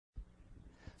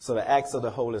So the Acts of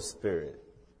the Holy Spirit.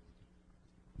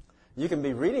 You can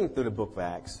be reading through the book of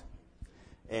Acts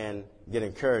and get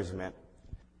encouragement.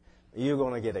 You're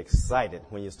going to get excited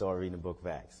when you start reading the book of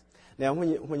Acts. Now,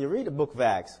 when you read the book of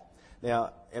Acts,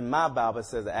 now in my Bible it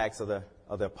says the Acts of the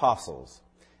Apostles,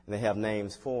 and they have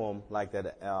names for them like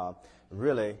that.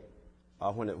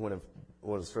 When it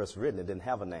was first written, it didn't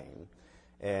have a name,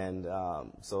 and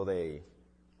so they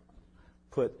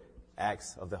put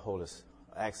Acts of the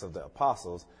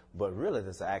Apostles, but really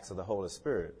it's the Acts of the Holy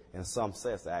Spirit, and some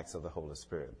say it's the Acts of the Holy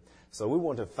Spirit. So we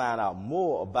want to find out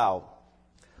more about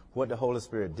what the Holy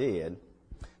Spirit did,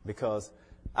 because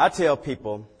I tell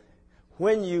people,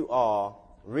 when you are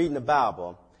reading the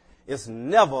Bible, it's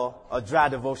never a dry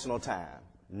devotional time.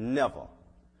 Never.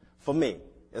 For me,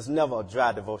 it's never a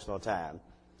dry devotional time.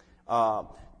 I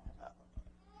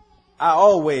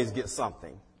always get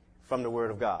something from the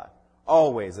Word of God.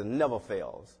 Always. It never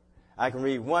fails. I can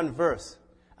read one verse.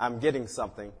 I'm getting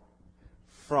something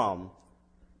from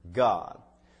God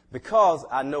because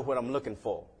I know what I'm looking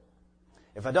for.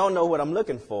 If I don't know what I'm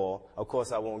looking for, of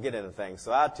course I won't get anything.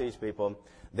 So I teach people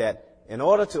that in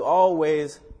order to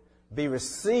always be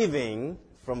receiving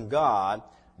from God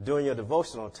during your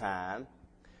devotional time,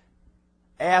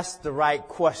 ask the right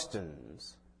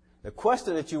questions. The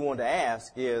question that you want to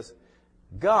ask is,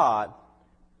 God,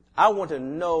 I want to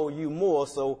know you more,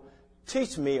 so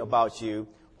teach me about you.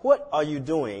 What are you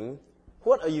doing?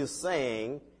 What are you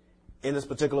saying in this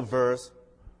particular verse?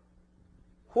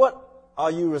 What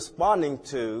are you responding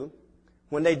to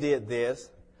when they did this?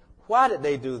 Why did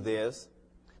they do this?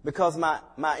 Because my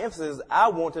emphasis is I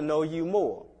want to know you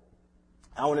more.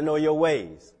 I want to know your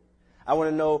ways. I want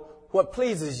to know what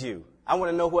pleases you. I want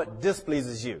to know what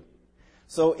displeases you.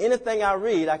 So anything I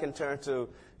read, I can turn to,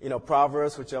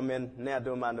 Proverbs, which I'm in now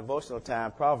during my devotional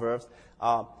time, Proverbs.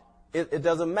 It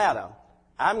doesn't matter.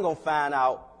 I'm going to find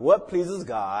out what pleases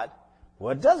God,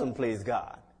 what doesn't please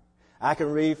God. I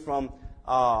can read from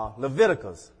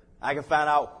Leviticus. I can find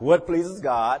out what pleases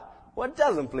God, what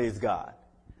doesn't please God.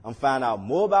 I'm finding out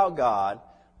more about God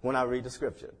when I read the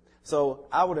Scripture. So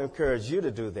I would encourage you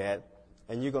to do that,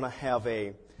 and you're going to have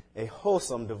a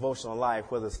wholesome devotional life,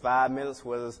 whether it's 5 minutes,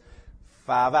 whether it's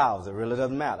 5 hours. It really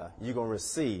doesn't matter. You're going to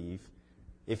receive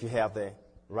if you have the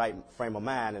right frame of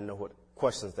mind and know what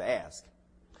questions to ask.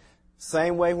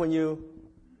 Same way when you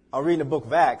are reading the book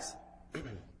of Acts,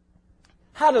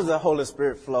 how does the Holy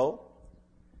Spirit flow?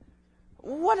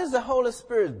 What is the Holy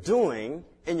Spirit doing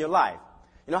in your life?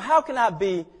 How can I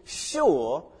be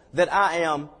sure that I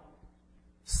am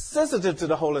sensitive to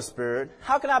the Holy Spirit?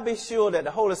 How can I be sure that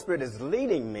the Holy Spirit is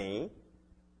leading me?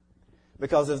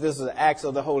 Because if this is the acts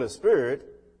of the Holy Spirit,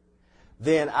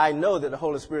 then I know that the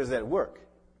Holy Spirit is at work.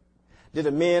 Did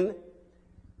the men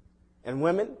and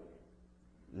women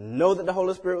know that the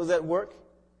Holy Spirit was at work?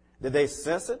 Did they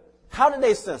sense it? How did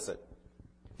they sense it?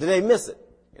 Did they miss it?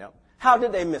 How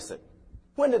did they miss it?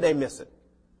 When did they miss it?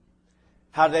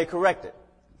 How did they correct it?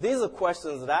 These are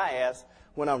questions that I ask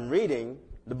when I'm reading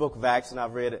the book of Acts, and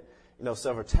I've read it,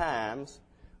 several times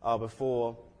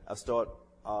before I start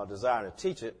desiring to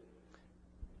teach it,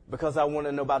 because I want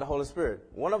to know about the Holy Spirit.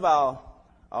 One of our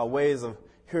ways of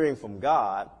hearing from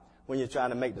God when you're trying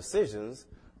to make decisions,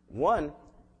 one,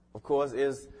 of course,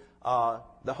 is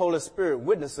the Holy Spirit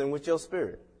witnessing with your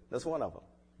spirit. That's one of them.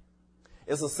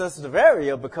 It's a sensitive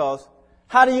area because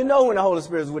how do you know when the Holy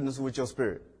Spirit is witnessing with your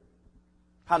spirit?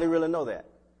 How do you really know that?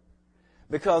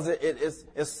 Because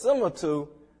it's similar to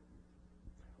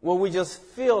where we just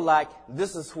feel like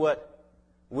this is what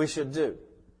we should do.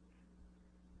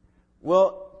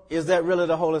 Well, is that really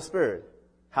the Holy Spirit?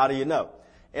 How do you know?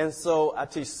 And so I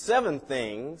teach 7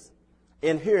 things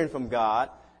in hearing from God,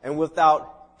 and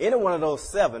without any one of those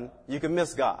 7, you can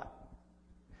miss God.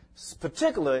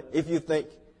 Particularly if you think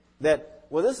that,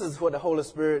 well, this is what the Holy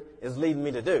Spirit is leading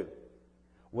me to do.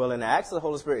 Well, in the acts of the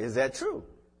Holy Spirit, is that true?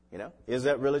 Is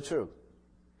that really true?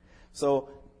 So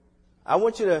I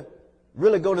want you to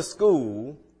really go to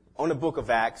school on the book of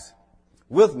Acts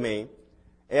with me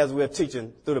as we're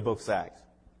teaching through the book of Acts.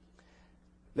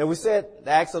 Now, we said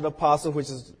the Acts of the Apostles, which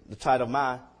is the title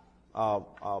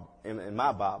of in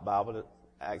my Bible, the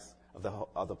Acts of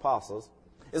the Apostles,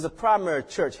 is a primary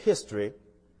church history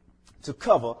to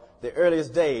cover the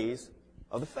earliest days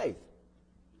of the faith.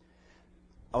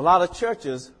 A lot of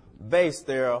churches base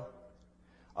their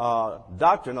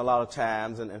doctrine a lot of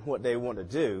times and what they want to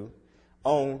do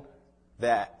on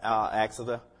the Acts of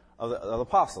the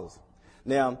Apostles.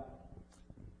 Now,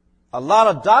 a lot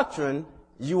of doctrine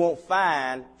you won't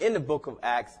find in the book of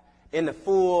Acts in the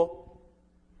fullness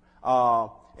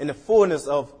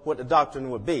of what the doctrine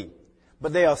would be.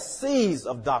 But there are seeds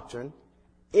of doctrine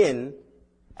in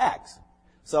Acts.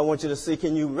 So I want you to see,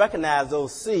 can you recognize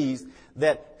those seeds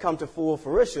that come to full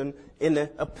fruition in the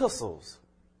epistles?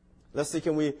 Let's see,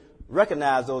 can we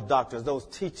recognize those doctrines, those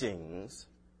teachings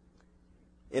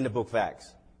in the book of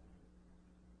Acts?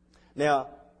 Now,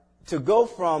 to go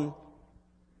from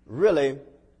really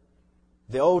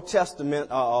the Old Testament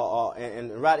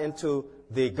and right into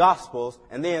the Gospels,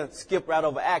 and then skip right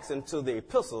over Acts into the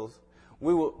epistles,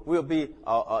 it'll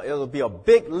be a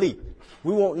big leap.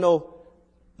 We won't know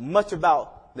much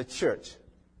about the church,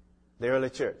 the early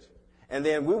church, and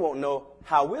then we won't know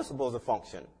how we're supposed to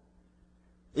function.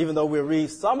 Even though we read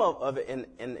some of it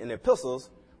in the epistles,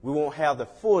 we won't have the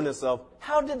fullness of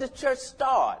how did the church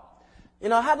start?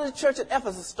 How did the church at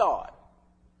Ephesus start?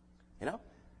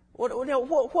 What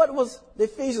was the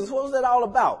Ephesians? What was that all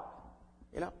about?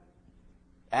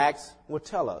 Acts will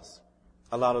tell us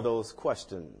a lot of those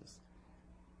questions.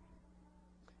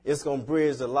 It's going to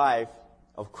bridge the life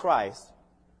of Christ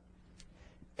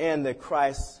and the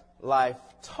Christ life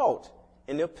taught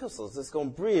in the epistles. It's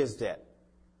going to bridge that.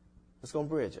 It's going to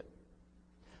bridge it.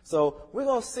 So we're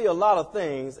going to see a lot of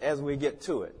things as we get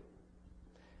to it.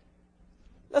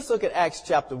 Let's look at Acts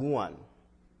chapter 1.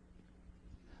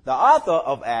 The author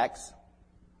of Acts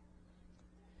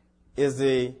is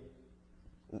the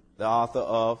author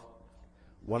of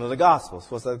one of the Gospels.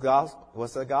 What's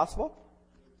the Gospel?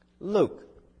 Luke.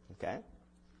 Okay.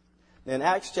 In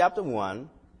Acts chapter 1,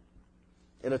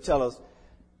 it'll tell us,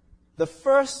 the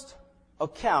first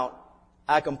account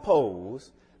I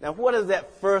composed. Now, what is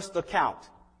that first account?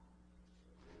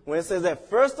 When it says that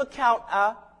first account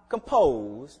I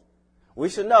composed, we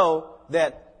should know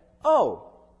that,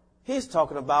 he's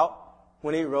talking about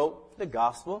when he wrote the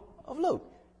Gospel of Luke.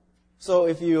 So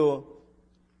if you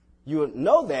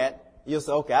know that, you'll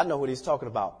say, okay, I know what he's talking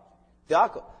about.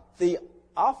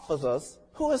 Theophilus,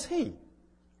 who is he?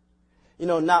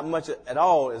 Not much at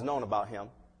all is known about him.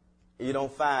 You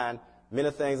don't find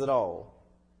many things at all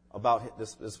about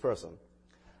this person.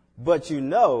 But you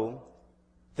know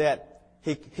that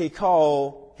he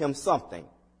called him something.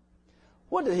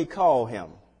 What did he call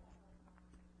him?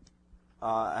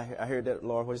 I heard that,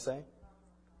 Lord, what did you say?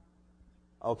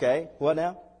 Okay, what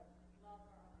now?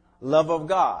 Love of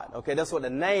God. Okay, that's what the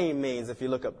name means if you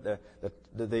look up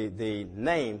the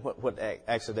name, what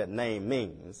actually that name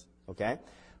means. Okay?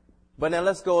 But now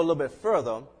let's go a little bit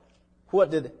further. What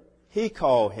did he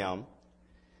call him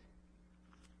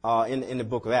in the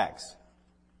book of Acts?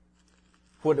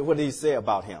 What did he say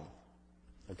about him?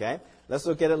 Okay? Let's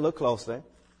look at it a little closely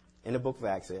in the book of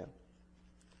Acts here.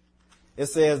 It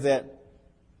says that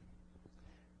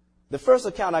the first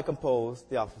account I composed,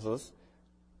 Theophilus,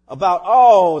 about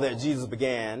all that Jesus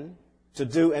began to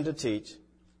do and to teach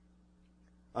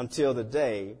until the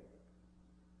day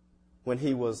when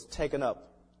he was taken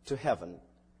up to heaven.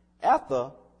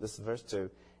 After, this is verse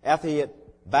 2, after he had,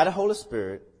 by the Holy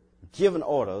Spirit, given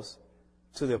orders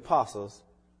to the apostles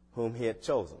whom he had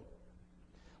chosen.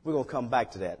 We're going to come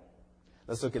back to that.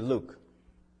 Let's look at Luke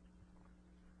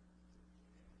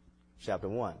chapter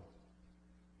 1.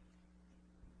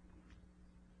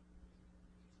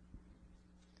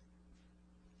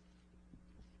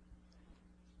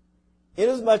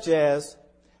 Inasmuch as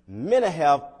many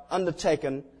have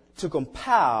undertaken to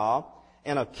compile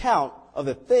an account of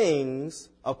the things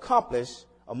accomplished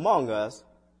among us,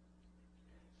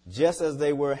 just as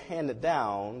they were handed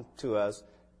down to us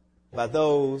by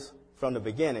those from the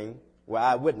beginning, were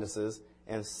eyewitnesses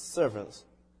and servants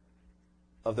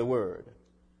of the word.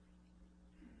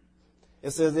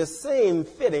 It says, it seemed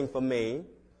fitting for me,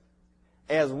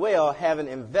 as well, having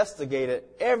investigated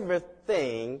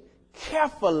everything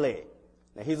carefully.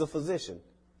 Now, he's a physician.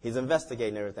 He's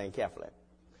investigating everything carefully.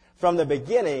 From the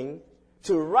beginning,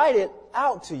 to write it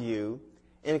out to you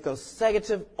in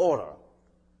consecutive order.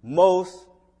 Most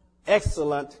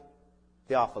excellent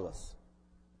Theophilus.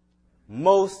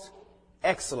 Most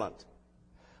excellent.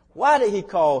 Why did he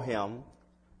call him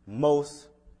most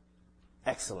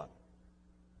excellent?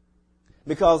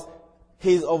 Because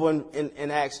he's over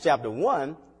in Acts chapter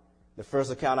 1, the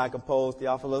first account I composed,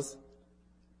 Theophilus.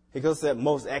 He could have said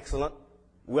most excellent.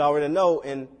 We already know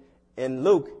in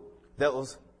Luke that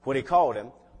was what he called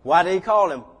him. Why did he call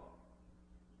him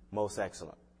most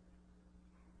excellent?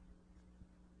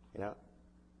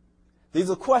 These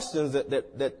are questions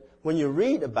that when you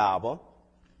read the Bible,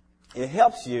 it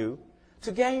helps you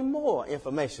to gain more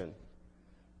information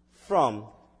from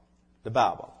the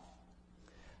Bible.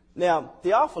 Now,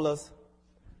 Theophilus,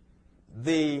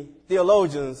 the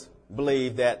theologians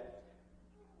believe that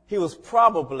he was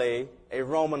probably a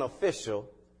Roman official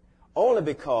only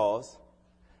because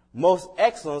most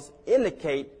excellence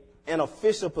indicate an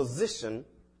official position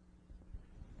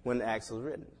when the Acts was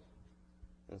written.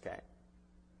 Okay.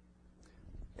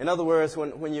 In other words,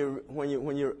 when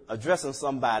you're addressing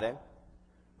somebody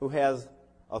who has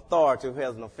authority, who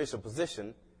has an official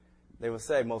position, they would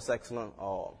say, "Most excellent,"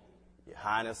 or "Your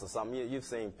Highness," or something. You've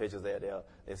seen pictures there.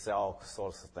 They say all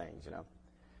sorts of things, you know.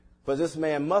 But this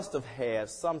man must have had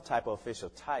some type of official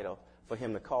title for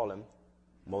him to call him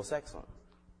Most Excellent.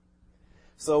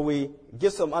 So we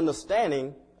get some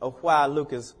understanding of why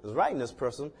Luke is writing this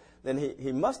person. Then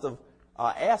he must have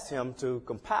asked him to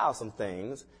compile some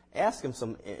things, ask him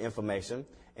some information,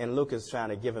 and Luke is trying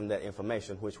to give him that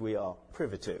information, which we are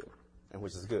privy to, and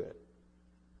which is good.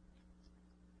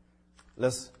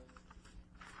 Let's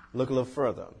look a little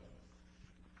further.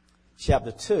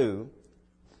 Chapter 2,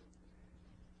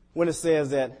 when it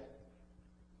says that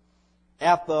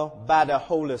after by the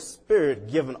Holy Spirit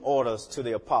giving orders to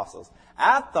the apostles.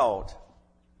 I thought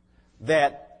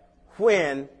that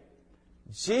when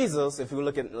Jesus, if you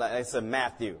look at, like I said,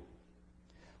 Matthew,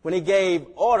 when he gave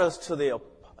orders to his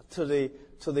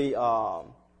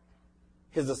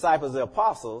disciples, the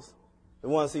apostles, the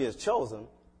ones he has chosen,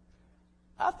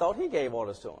 I thought he gave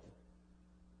orders to them.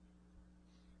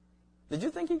 Did you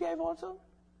think he gave orders to them?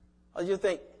 Or did you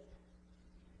think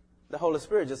the Holy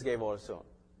Spirit just gave orders to them?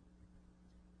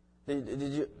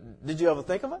 Did you ever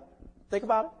think of it? Think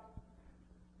about it?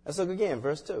 Let's look again,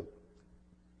 verse 2.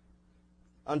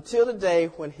 Until the day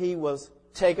when he was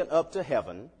taken up to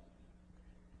heaven,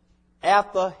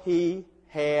 after he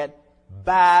had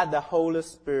by the Holy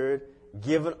Spirit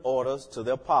given orders to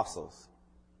the apostles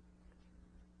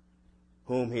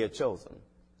whom he had chosen.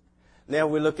 Now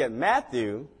we look at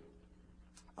Matthew.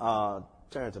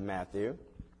 Turn to Matthew,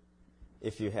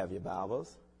 if you have your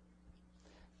Bibles,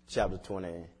 chapter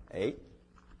 28.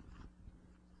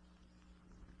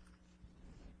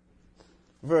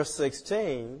 Verse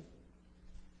 16,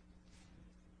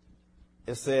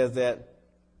 it says that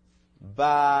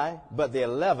but the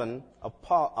 11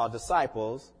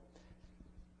 disciples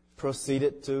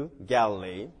proceeded to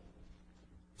Galilee,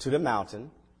 to the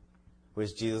mountain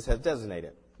which Jesus had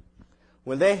designated.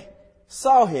 When they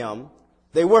saw him,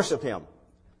 they worshiped him,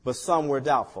 but some were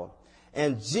doubtful.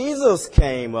 And Jesus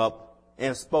came up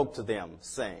and spoke to them,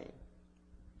 saying,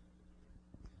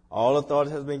 all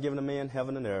authority has been given to me in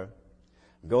heaven and earth.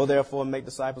 Go therefore and make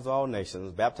disciples of all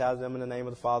nations, baptize them in the name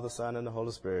of the Father, Son, and the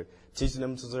Holy Spirit, teaching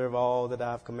them to observe all that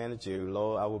I have commanded you.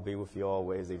 Lo, I will be with you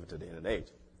always, even to the end of the age.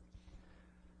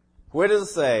 Where does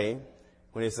it say,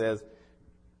 when he says,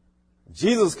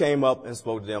 Jesus came up and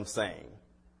spoke to them, saying?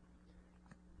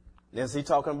 Is he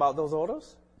talking about those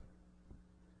orders?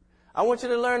 I want you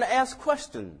to learn to ask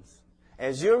questions.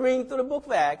 As you're reading through the book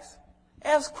of Acts,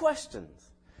 ask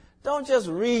questions. Don't just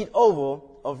read over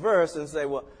a verse and say,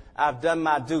 well, I've done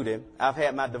my duty. I've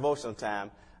had my devotional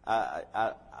time.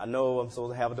 I know I'm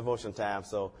supposed to have a devotional time,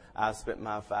 so I spent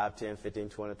my 5, 10, 15,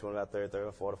 20, 25, 30,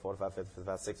 30, 40, 45, 50,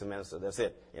 55, 60 minutes, so that's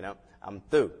it. You know, I'm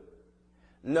through.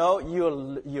 No,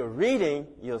 you're reading,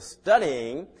 you're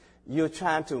studying, you're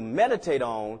trying to meditate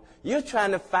on, you're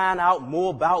trying to find out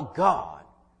more about God.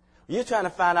 You're trying to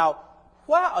find out,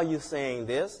 why are you saying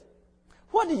this?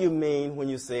 What do you mean when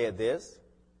you said this?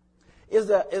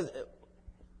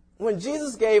 When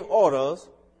Jesus gave orders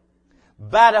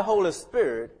by the Holy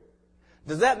Spirit,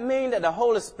 does that mean that the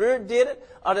Holy Spirit did it?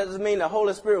 Or does it mean the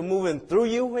Holy Spirit moving through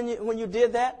you when you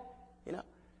did that? You know?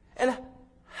 And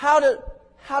how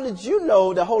did you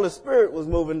know the Holy Spirit was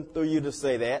moving through you to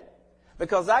say that?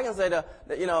 Because I can say that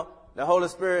the Holy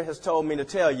Spirit has told me to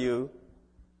tell you.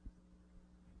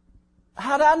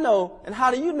 How do I know, and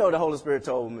how do you know the Holy Spirit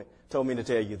told me to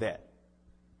tell you that?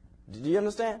 Do you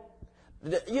understand?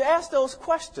 You ask those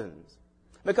questions.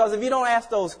 Because if you don't ask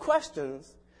those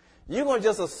questions, you're going to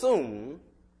just assume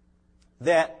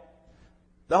that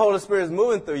the Holy Spirit is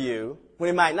moving through you when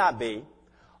he might not be.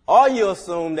 Or you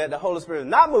assume that the Holy Spirit is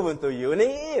not moving through you, and he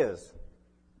is.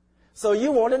 So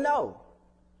you want to know.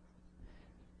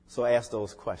 So ask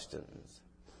those questions.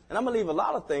 And I'm going to leave a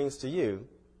lot of things to you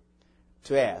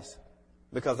to ask,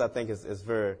 because I think it's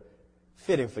very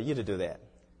fitting for you to do that.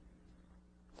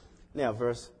 Now,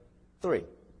 verse 3.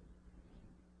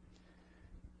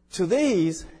 To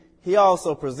these he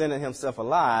also presented himself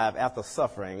alive after his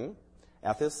suffering.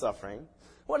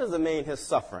 What does it mean, his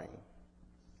suffering?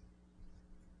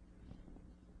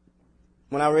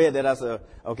 When I read that, I said,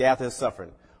 okay, after his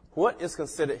suffering. What is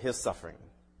considered his suffering?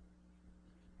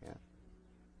 Yeah.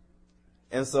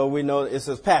 And so we know it's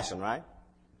his passion, right?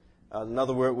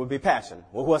 Another word would be passion.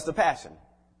 Well, what's the passion?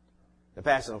 The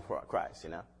passion of Christ, you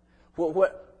know.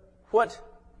 What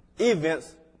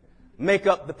events make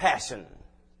up the passion?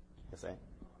 You see?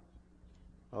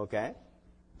 Okay.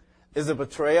 Is there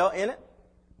betrayal in it?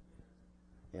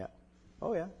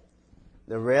 Oh, yeah.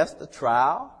 The rest, the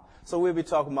trial. So we'll be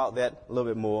talking about that a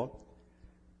little bit more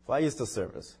for our Easter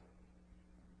service.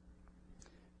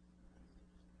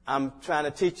 I'm trying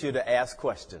to teach you to ask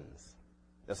questions.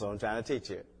 That's what I'm trying to teach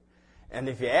you. And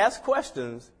if you ask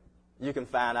questions, you can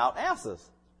find out answers.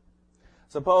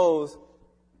 Suppose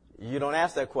you don't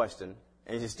ask that question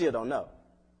and you still don't know.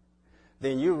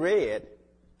 Then you read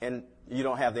and you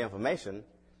don't have the information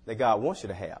that God wants you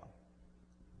to have.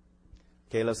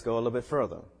 Okay, let's go a little bit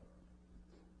further.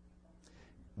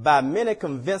 By many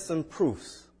convincing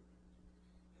proofs,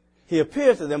 he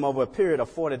appeared to them over a period of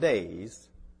 40 days,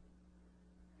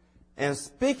 and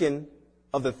speaking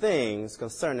of the things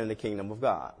concerning the kingdom of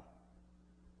God.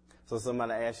 So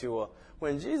somebody asks you, well,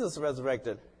 when Jesus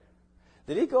resurrected,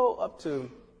 did he go up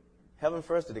to heaven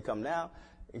first? Did he come down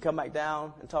and come back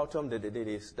down and talk to them? Did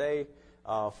he stay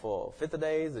for 50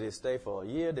 days? Did he stay for a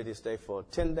year? Did he stay for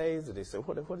 10 days? Did he stay,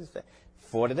 what did he stay?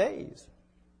 40 days.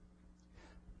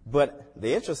 But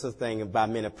the interesting thing by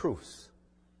many proofs.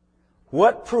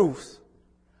 What proofs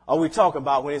are we talking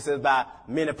about when it says by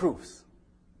many proofs?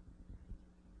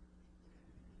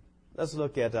 Let's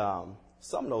look at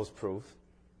some of those proofs.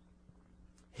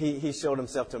 He showed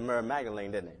himself to Mary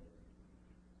Magdalene, didn't he?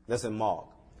 That's in Mark.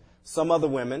 Some other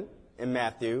women in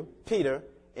Matthew, Peter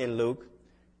in Luke,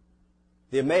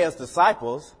 the Emmaus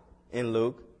disciples in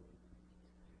Luke.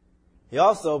 He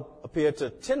also appeared to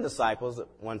 10 disciples at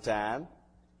one time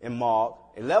in Mark,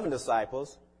 11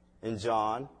 disciples in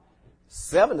John,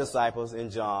 7 disciples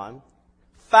in John,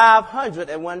 500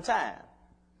 at one time.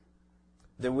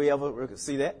 Did we ever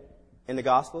see that in the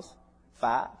Gospels?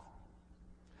 5?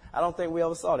 I don't think we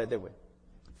ever saw that, did we?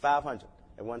 500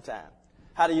 at one time.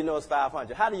 How do you know it's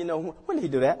 500? How do you know, when did he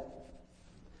do that?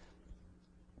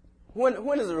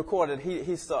 When is it recorded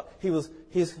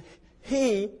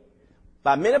he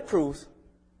by many proofs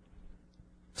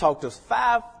talked to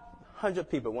 500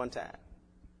 people at one time?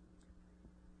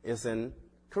 It's in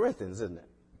Corinthians, isn't it?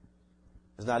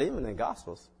 It's not even in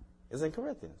Gospels. It's in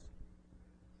Corinthians.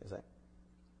 Is that?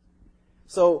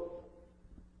 So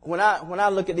when I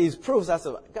look at these proofs, I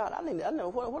said, God, I know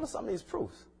what are some of these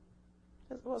proofs?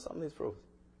 What are some of these proofs?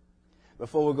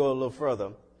 Before we go a little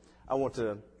further, I want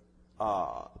to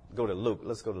go to Luke.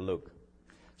 Let's go to Luke,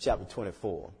 chapter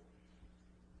 24.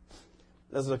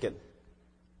 Let's look at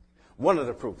one of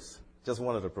the proofs, just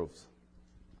one of the proofs.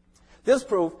 This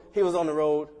proof, he was on the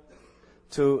road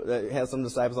had some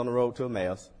disciples on the road to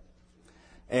Emmaus,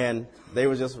 and they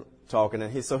were just talking,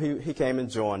 and he came and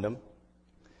joined them.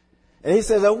 And he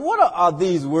says, what are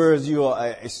these words you are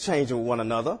exchanging with one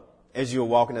another as you are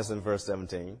walking? That's in verse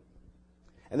 17.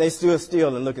 And they stood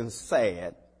still and looking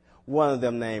sad. One of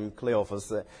them, named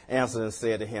Cleophas, answered and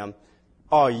said to him,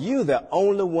 are you the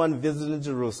only one visiting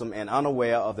Jerusalem and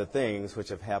unaware of the things which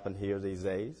have happened here these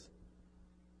days?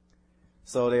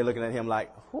 So they're looking at him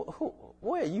like,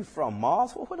 where are you from,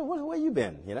 Mars? Where you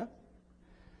been, you know?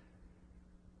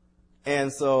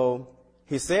 And so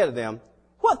he said to them,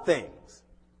 what things?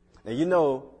 Now, you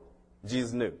know,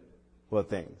 Jesus knew what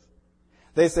things.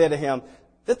 They said to him,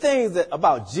 the things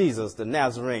about Jesus, the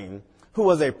Nazarene, who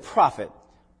was a prophet,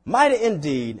 mighty in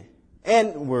deed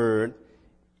and word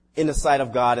in the sight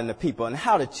of God and the people, and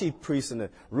how the chief priests and the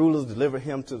rulers delivered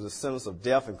him to the sentence of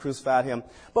death and crucified him.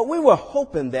 But we were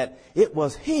hoping that it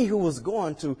was he who was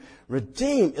going to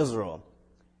redeem Israel.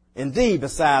 Indeed,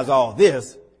 besides all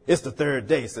this, it's the third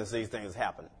day since these things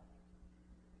happened.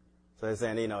 So they're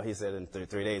saying, he said in 3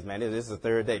 days, man, this is the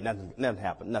third day. Nothing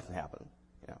happened.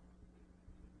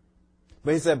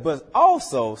 But he said, but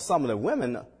also some of the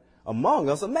women among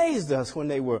us amazed us when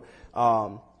they were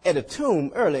at the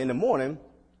tomb early in the morning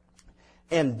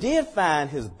and did find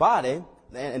his body,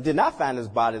 and did not find his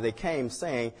body. They came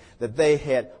saying that they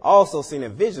had also seen a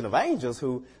vision of angels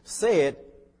who said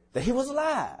that he was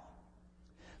alive.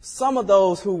 Some of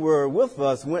those who were with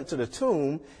us went to the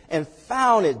tomb and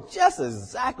found it just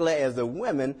exactly as the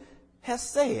women had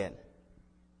said.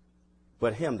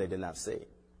 But him they did not see.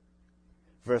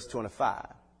 Verse 25.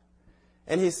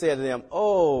 And he said to them,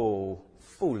 oh,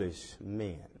 foolish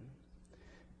men,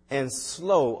 and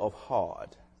slow of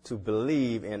heart to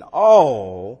believe in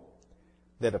all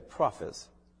that the prophets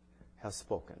have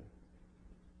spoken.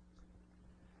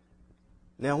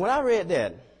 Now, when I read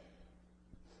that,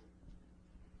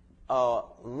 a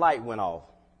light went off.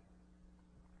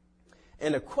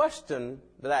 And the question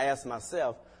that I asked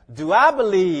myself, do I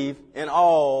believe in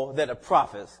all that the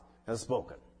prophets have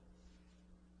spoken?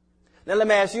 Now let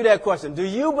me ask you that question. Do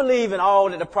you believe in all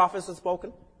that the prophets have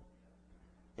spoken?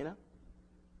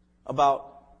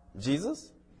 About Jesus?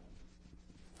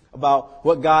 About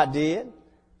what God did?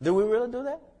 Do we really do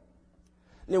that?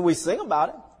 Then we sing about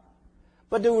it.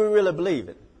 But do we really believe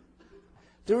it?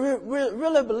 Do we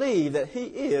really believe that he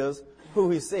is who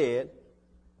he said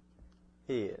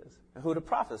he is, and who the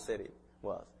prophet said he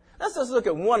was? Let's just look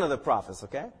at one of the prophets,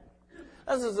 okay?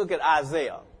 Let's just look at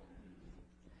Isaiah.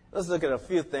 Let's look at a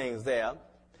few things there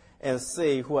and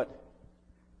see what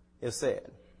is said.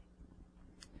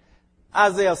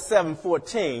 Isaiah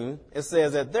 7:14, it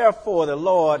says that therefore the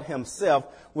Lord himself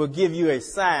will give you a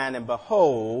sign, and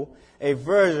behold, a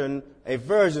virgin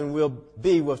will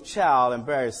be with child and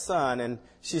bear a son, and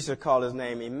she shall call his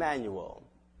name Emmanuel.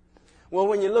 Well,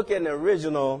 when you look at the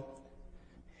original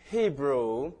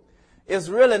Hebrew, it's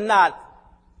really not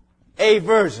a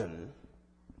virgin.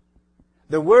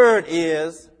 The word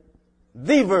is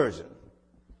the virgin.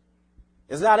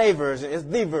 It's not a virgin, it's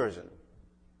the virgin.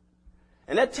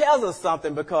 And that tells us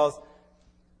something, because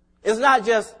it's not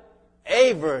just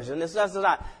a virgin. It's just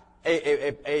not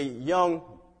a young,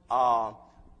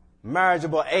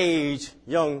 marriageable age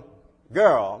young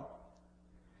girl.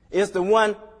 It's the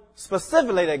one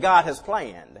specifically that God has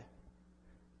planned.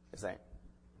 You see?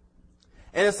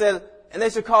 And it says, and they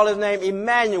should call his name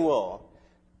Emmanuel.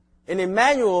 And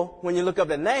Emmanuel, when you look up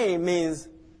the name, means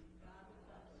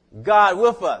God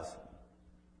with us.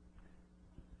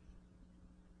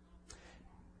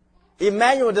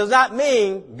 Emmanuel does not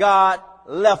mean God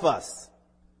left us,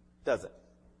 does it?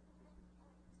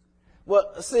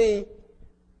 Well, see,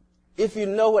 if you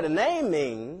know what the name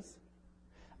means,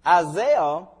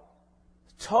 Isaiah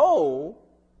told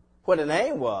what the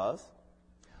name was.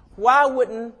 Why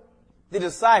wouldn't the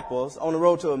disciples on the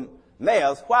road to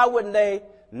Emmaus, why wouldn't they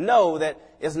know that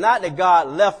it's not that God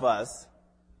left us,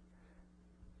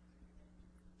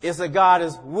 it's that God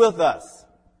is with us?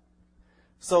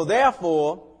 So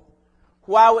therefore,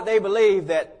 why would they believe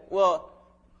that, well,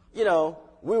 you know,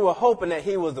 we were hoping that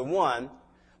he was the one,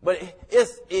 but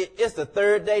it's the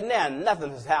third day now.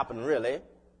 Nothing has happened really,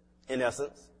 in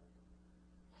essence.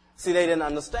 See, they didn't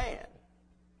understand.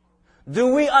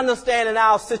 Do we understand in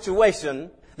our situation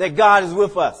that God is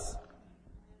with us?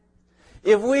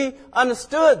 If we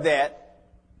understood that,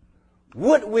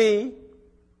 would we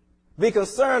be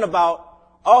concerned about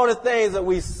all the things that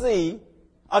we see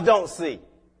or don't see?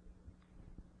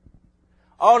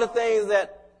 All the things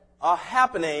that are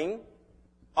happening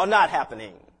or not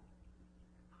happening?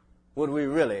 Would we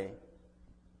really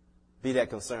be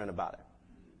that concerned about it?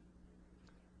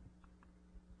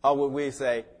 Or would we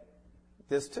say,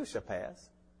 this too shall pass?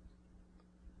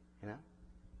 You know?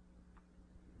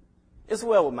 It's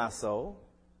well with my soul.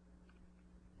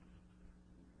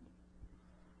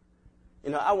 You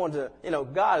know, I want to, you know,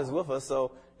 God is with us,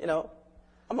 so, you know,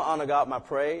 I'm going to honor God with my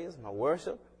praise, my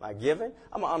worship, my giving.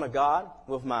 I'm going to honor God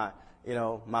with my, you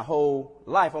know, my whole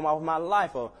life. I'm with my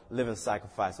life a living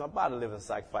sacrifice. My body a living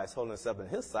sacrifice, holding itself in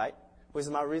his sight, which is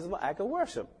my reasonable act of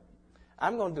worship.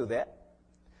 I'm going to do that.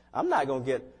 I'm not going to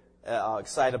get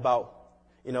excited about,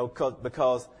 you know,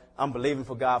 because I'm believing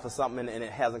for God for something and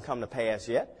it hasn't come to pass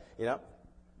yet, you know.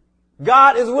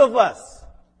 God is with us.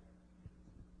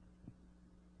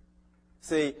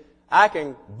 See, I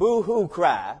can boo-hoo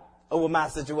cry over my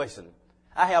situation.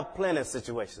 I have plenty of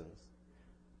situations,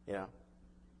 you know.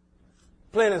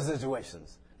 Plenty of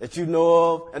situations that you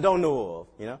know of and don't know of,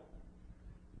 you know.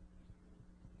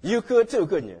 You could too,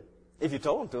 couldn't you? If you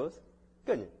told them to us,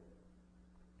 couldn't you?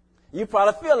 You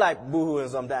probably feel like boo-hooing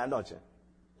sometimes, don't you?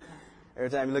 Every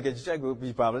time you look at your checkbook,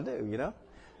 you probably do, you know.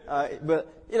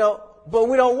 But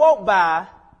we don't walk by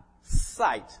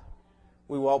sight.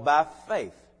 We walk by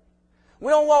faith. We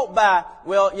don't walk by,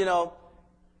 well, you know,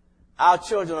 our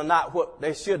children are not what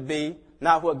they should be,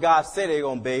 not what God said they're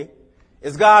going to be.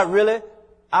 Is God really?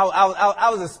 I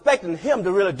was expecting him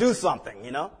to really do something,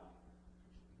 you know.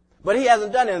 But he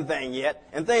hasn't done anything yet,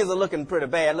 and things are looking pretty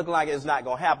bad, looking like it's not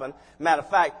going to happen. Matter of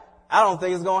fact, I don't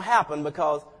think it's going to happen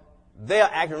because they're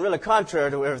acting really contrary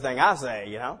to everything I say,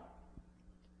 you know.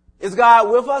 Is God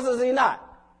with us or is he not?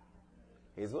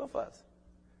 He's with us.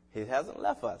 He hasn't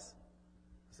left us.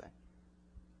 See?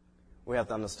 We have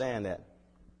to understand that.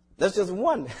 That's just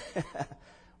one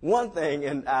thing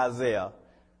in Isaiah.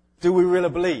 Do we really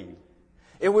believe?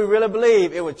 If we really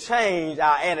believe, it would change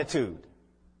our attitude.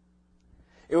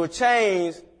 It would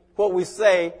change what we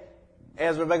say,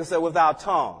 as Rebecca said, with our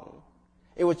tongue.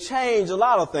 It would change a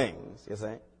lot of things, you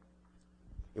see.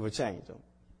 It would change them.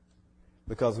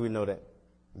 Because we know that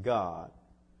God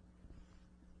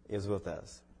is with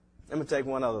us. Let me take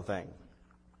one other thing.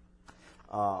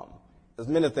 There's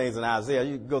many things in Isaiah.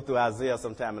 You can go through Isaiah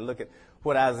sometime and look at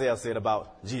what Isaiah said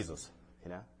about Jesus, you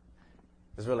know.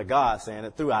 It's really God saying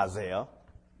it through Isaiah.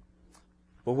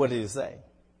 But what did he say?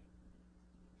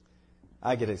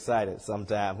 I get excited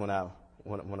sometimes when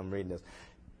I'm reading this.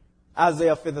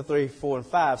 Isaiah 53, 4 and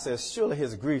 5 says, surely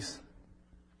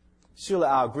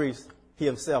our griefs he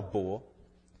himself bore,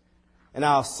 and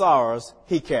our sorrows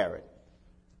he carried.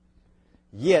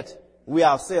 Yet we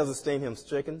ourselves esteem him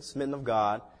stricken, smitten of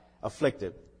God,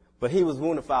 afflicted. But he was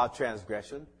wounded for our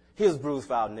transgression. He was bruised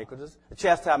for our iniquities. The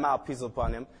chastisement of our peace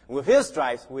upon him. And with his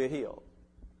stripes we're healed.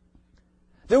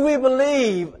 Do we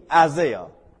believe Isaiah?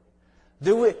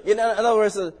 In other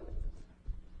words,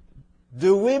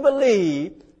 do we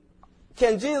believe,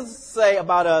 can Jesus say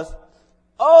about us,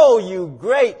 oh, you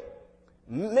great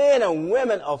men and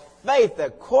women of faith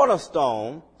at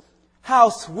Cornerstone, how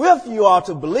swift you are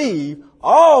to believe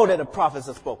all that the prophets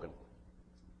have spoken?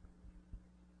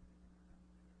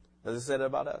 Does he say that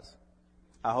about us?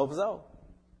 I hope so.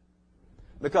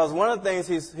 Because one of the things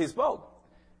he spoke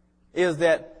is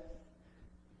that,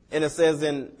 and it says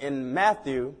in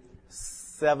Matthew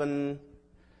 8,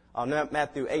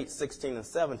 16 and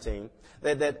 17,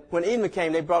 that when evening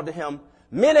came, they brought to him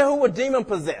many who were demon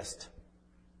possessed.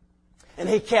 And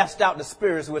he cast out the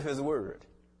spirits with his word.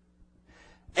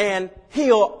 And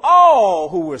healed all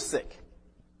who were sick.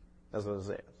 That's what it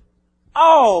says.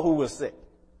 All who were sick.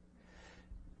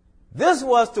 This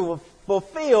was to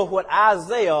fulfill what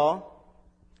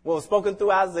was spoken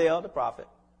through Isaiah the prophet,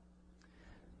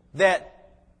 that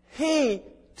he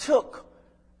took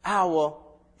our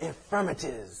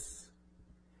infirmities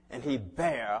and he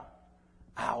bare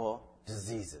our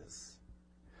diseases,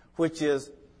 which is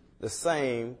the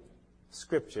same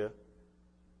scripture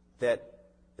that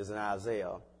is in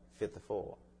Isaiah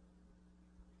 53,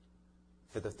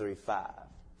 5,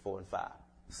 4 and 5.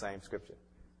 Same scripture.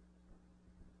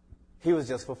 He was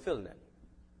just fulfilling it.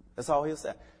 That's all he was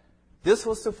saying. This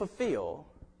was to fulfill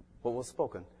what was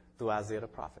spoken through Isaiah the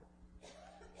prophet.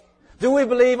 Do we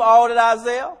believe all that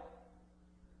Isaiah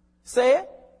said?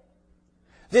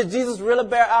 Did Jesus really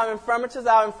bear our infirmities?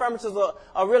 Our infirmities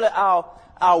are really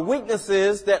our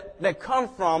weaknesses that come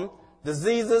from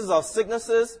diseases or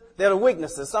sicknesses. They're the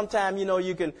weaknesses. Sometimes,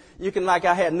 you can like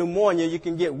I had pneumonia, you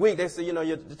can get weak. They say,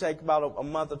 you take about a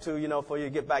month or two, for you to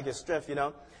get back your strength,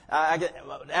 Am I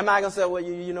going to say, well,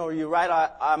 you're right? Or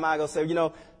am I going to say,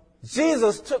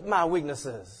 Jesus took my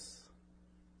weaknesses.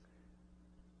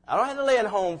 I don't have to lay at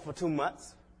home for 2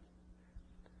 months,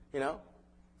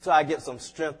 till I get some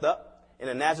strength up in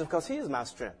the natural, because he is my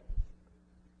strength.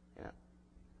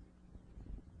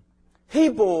 He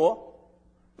bore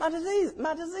my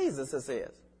diseases, it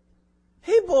says.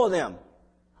 He bore them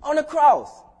on the cross.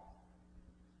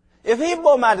 If he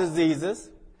bore my diseases,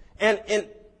 and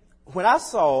when I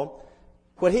saw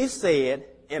what he said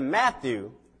in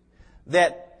Matthew,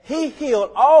 that he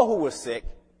healed all who were sick,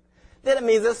 then it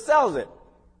means it settles it.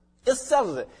 It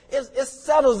settles it. It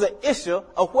settles the issue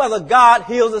of whether God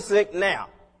heals the sick now.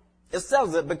 It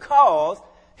settles it because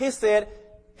he said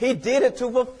he did it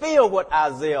to fulfill what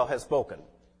Isaiah has spoken.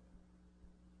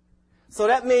 So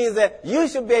that means that you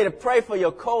should be able to pray for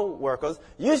your co-workers.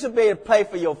 You should be able to pray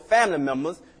for your family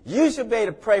members. You should be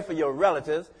able to pray for your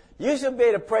relatives. You should be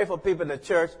able to pray for people in the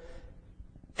church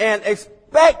and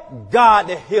expect God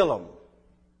to heal them.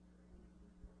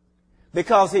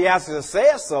 Because he actually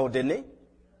said so, didn't he?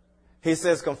 He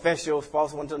says, confess your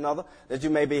faults one to another that you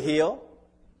may be healed.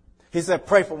 He said,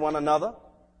 pray for one another.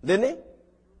 Didn't he?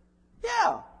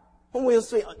 Yeah. When we were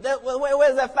sweet.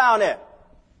 Where's that found at?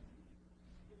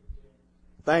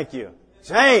 Thank you.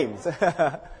 James.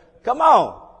 Come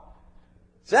on.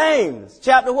 James,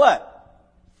 chapter what?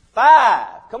 5.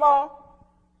 Come on.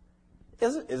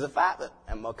 Is it 5?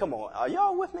 Come on. Are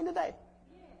y'all with me today?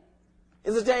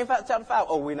 Is it James 5, chapter 5?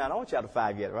 Oh, we're not on chapter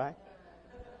 5 yet, right?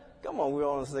 Come on, we're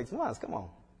on 6 months. Come on.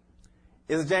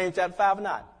 Is it James chapter 5 or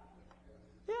not?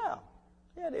 Yeah.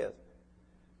 Yeah, it is.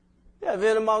 Yeah, if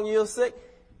any among you are sick,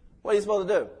 what are you supposed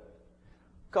to do?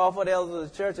 Call for the elders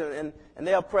of the church and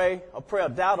they'll pray a prayer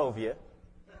of doubt over you.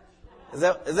 Is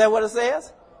that what it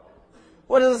says?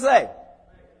 What does it say?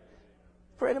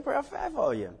 Pray the prayer of faith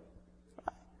for you.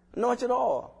 Right? Anoint it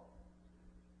all.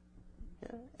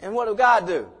 Yeah. And what do God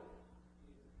do?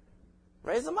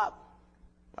 Raise them up.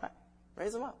 Right?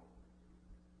 Raise them up.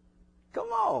 Come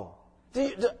on.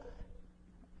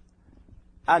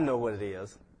 I know what it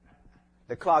is.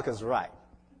 The clock is right.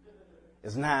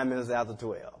 It's 9 minutes after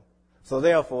 12. So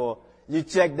therefore, you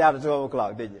checked out at 12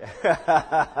 o'clock, didn't you?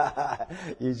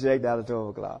 You checked out at 12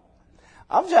 o'clock.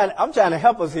 I'm trying to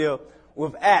help us here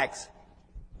with Acts,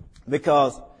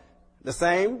 because the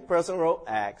same person wrote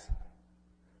Acts,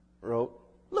 wrote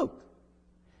Luke.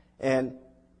 And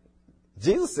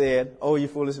Jesus said, "Oh, you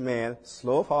foolish man,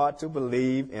 slow of heart to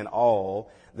believe in all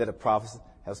that the prophets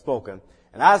have spoken."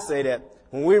 And I say that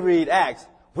when we read Acts,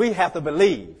 we have to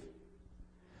believe.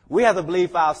 We have to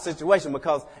believe for our situation,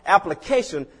 because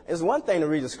application is one thing to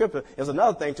read the scripture, it's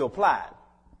another thing to apply it.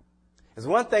 It's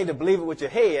one thing to believe it with your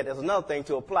head, it's another thing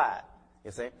to apply it.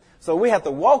 You see? So we have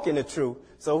to walk in the truth.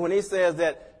 So when he says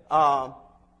that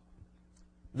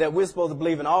we're supposed to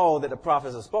believe in all that the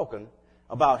prophets have spoken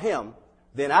about him,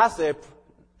 then I said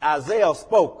Isaiah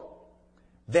spoke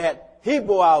that he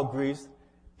bore our griefs,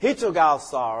 he took our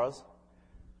sorrows,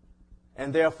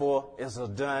 and therefore it's a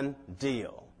done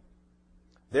deal.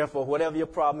 Therefore, whatever your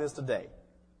problem is today,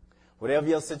 whatever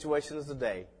your situation is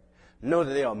today, know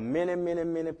that there are many, many,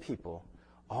 many people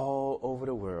all over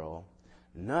the world,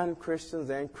 non-Christians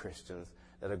and Christians,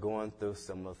 that are going through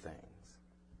similar things.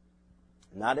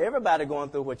 Not everybody going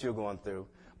through what you're going through,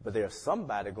 but there's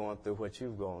somebody going through what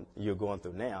you're going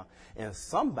through now, and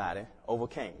somebody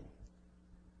overcame.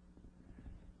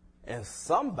 And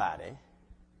somebody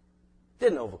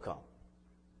didn't overcome.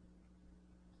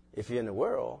 If you're in the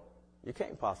world, you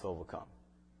can't possibly overcome.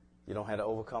 You don't have the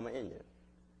overcomer in you.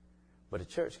 But the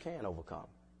church can overcome.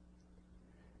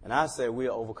 And I say we're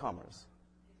overcomers.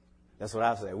 That's what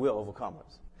I say. We're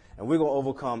overcomers. And we're going to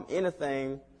overcome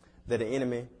anything that the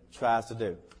enemy tries to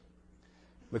do.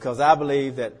 Because I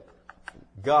believe that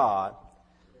God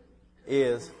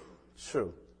is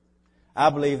true. I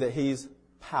believe that he's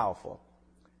powerful.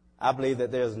 I believe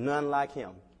that there's none like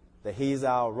him. That he's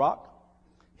our rock.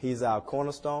 He's our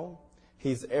cornerstone.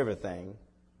 He's everything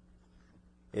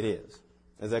it is.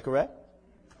 Is that correct?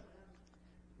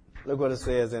 Look what it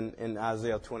says in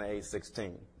Isaiah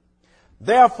 28:16.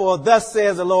 Therefore, thus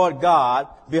says the Lord God,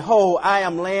 behold, I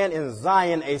am laying in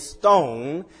Zion a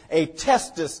stone, a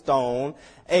tested stone,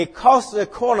 a costly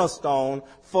cornerstone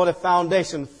for the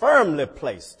foundation firmly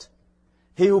placed.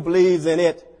 He who believes in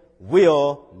it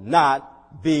will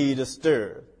not be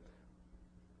disturbed.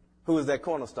 Who is that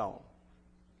cornerstone?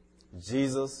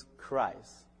 Jesus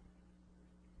Christ.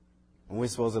 And we're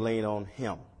supposed to lean on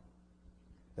him.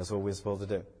 That's what we're supposed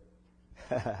to do.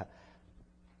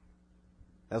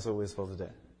 That's what we're supposed to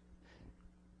do.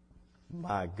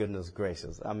 My goodness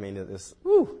gracious. I mean, it's,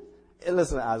 whew.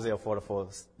 Listen to Isaiah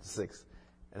 44:6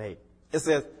 and 8. It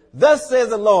says, thus says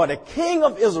the Lord, the King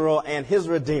of Israel and his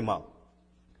Redeemer,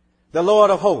 the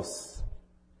Lord of hosts.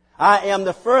 I am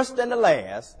the first and the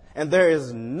last, and there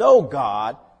is no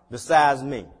God besides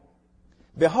me.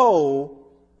 Behold,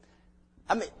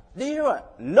 do you hear it?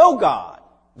 No God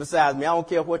besides me. I don't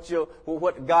care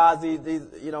what gods these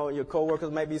your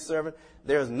co-workers may be serving.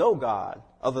 There's no God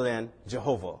other than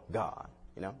Jehovah God.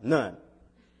 None.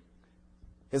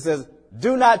 It says,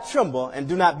 do not tremble and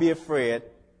do not be afraid.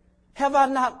 Have I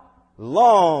not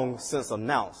long since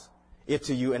announced it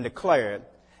to you and declared,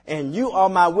 and you are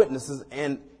my witnesses,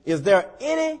 and is there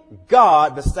any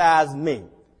God besides me?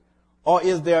 Or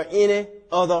is there any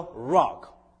other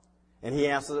rock? And he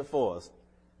answered it for us.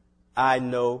 I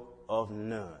know of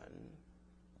none.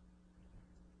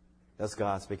 That's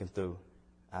God speaking through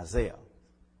Isaiah.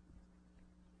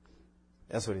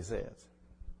 That's what he says.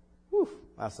 Whew.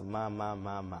 I said, my.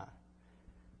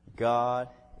 God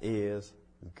is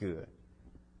good.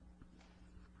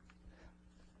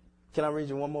 Can I read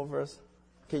you one more verse?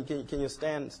 Can you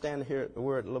stand and hear the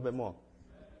word a little bit more?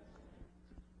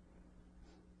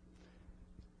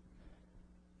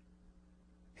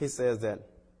 He says that,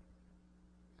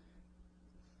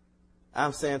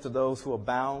 I'm saying to those who are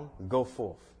bound, go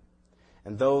forth.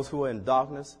 And those who are in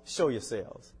darkness, show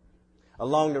yourselves.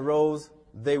 Along the roads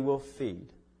they will feed,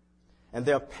 and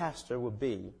their pasture will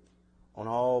be on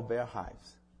all bare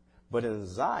heights. But in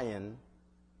Zion,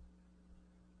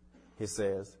 he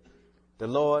says, the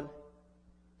Lord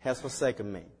has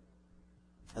forsaken me.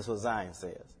 That's what Zion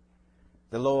says.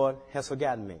 The Lord has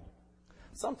forgotten me.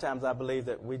 Sometimes I believe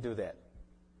that we do that.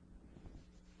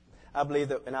 I believe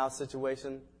that in our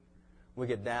situation, we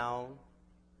get down,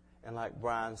 and like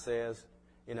Brian says,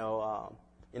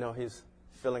 he's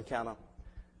feeling kind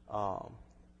of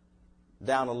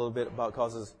down a little bit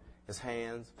because his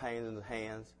hands, pain in his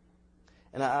hands.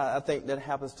 And I think that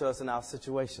happens to us in our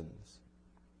situations.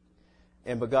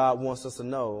 But God wants us to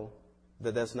know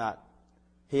that that's not,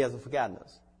 he hasn't forgotten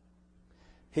us.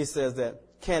 He says that,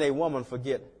 can a woman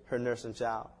forget her nursing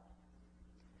child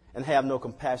and have no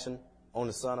compassion on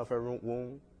the son of her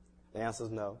womb? The answer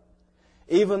is no.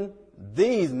 Even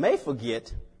these may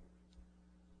forget,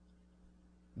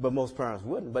 but most parents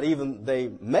wouldn't. But even they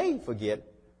may forget,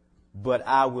 but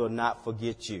I will not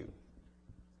forget you.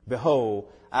 Behold,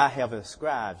 I have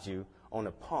inscribed you on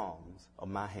the palms of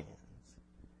my hands.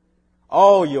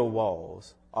 All your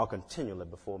walls are continually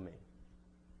before me.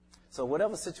 So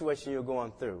whatever situation you're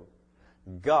going through,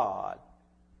 God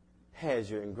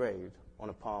has you engraved on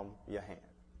the palm of your hand.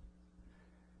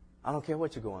 I don't care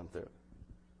what you're going through.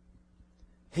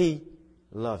 He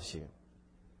loves you.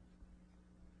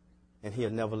 And he'll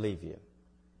never leave you.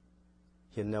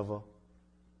 He'll never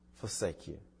forsake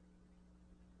you.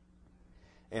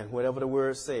 And whatever the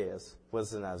word says, whether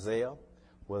it's in Isaiah,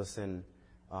 whether it's in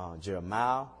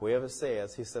Jeremiah, wherever it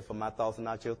says, he said, for my thoughts are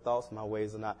not your thoughts, my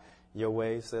ways are not your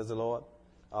ways, says the Lord.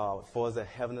 For as the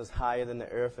heaven is higher than the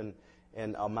earth,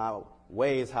 and my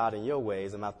ways higher than your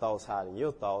ways, and my thoughts higher than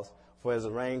your thoughts. For as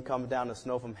the rain comes down, the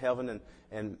snow from heaven,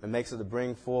 and makes it to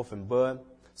bring forth and bud,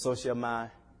 so shall my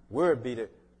word be to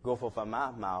go forth from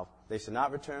my mouth. They shall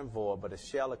not return void, but it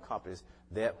shall accomplish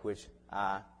that which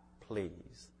I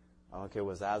please. I don't care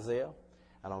whether it's Isaiah.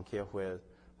 I don't care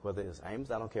whether it's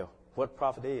Amos. I don't care what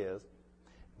prophet it is,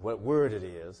 what word it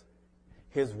is.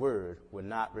 His word will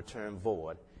not return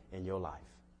void in your life.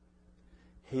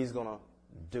 He's going to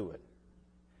do it.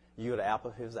 You're the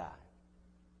apple of his eye.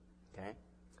 Okay?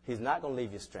 He's not going to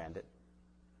leave you stranded.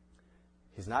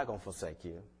 He's not going to forsake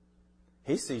you.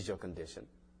 He sees your condition.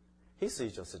 He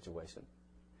sees your situation.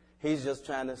 He's just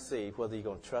trying to see whether you're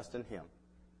going to trust in him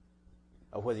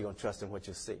or whether you're going to trust in what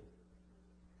you see.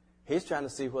 He's trying to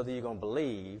see whether you're going to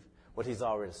believe what he's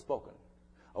already spoken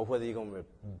or whether you're going to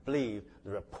believe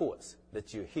the reports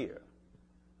that you hear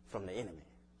from the enemy.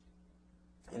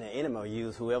 And the enemy will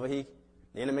use whoever the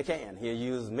enemy can. He'll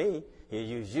use me. He'll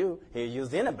use you. He'll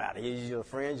use anybody. He'll use your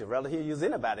friends, your relative. He'll use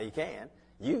anybody he can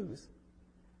use.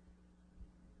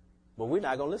 But we're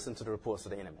not going to listen to the reports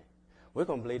of the enemy. We're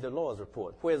going to believe the Lord's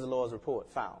report. Where's the Lord's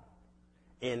report found?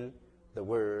 In the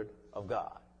Word of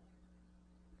God.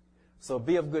 So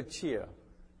be of good cheer,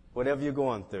 whatever you're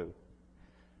going through.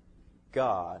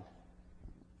 God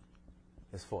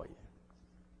is for you.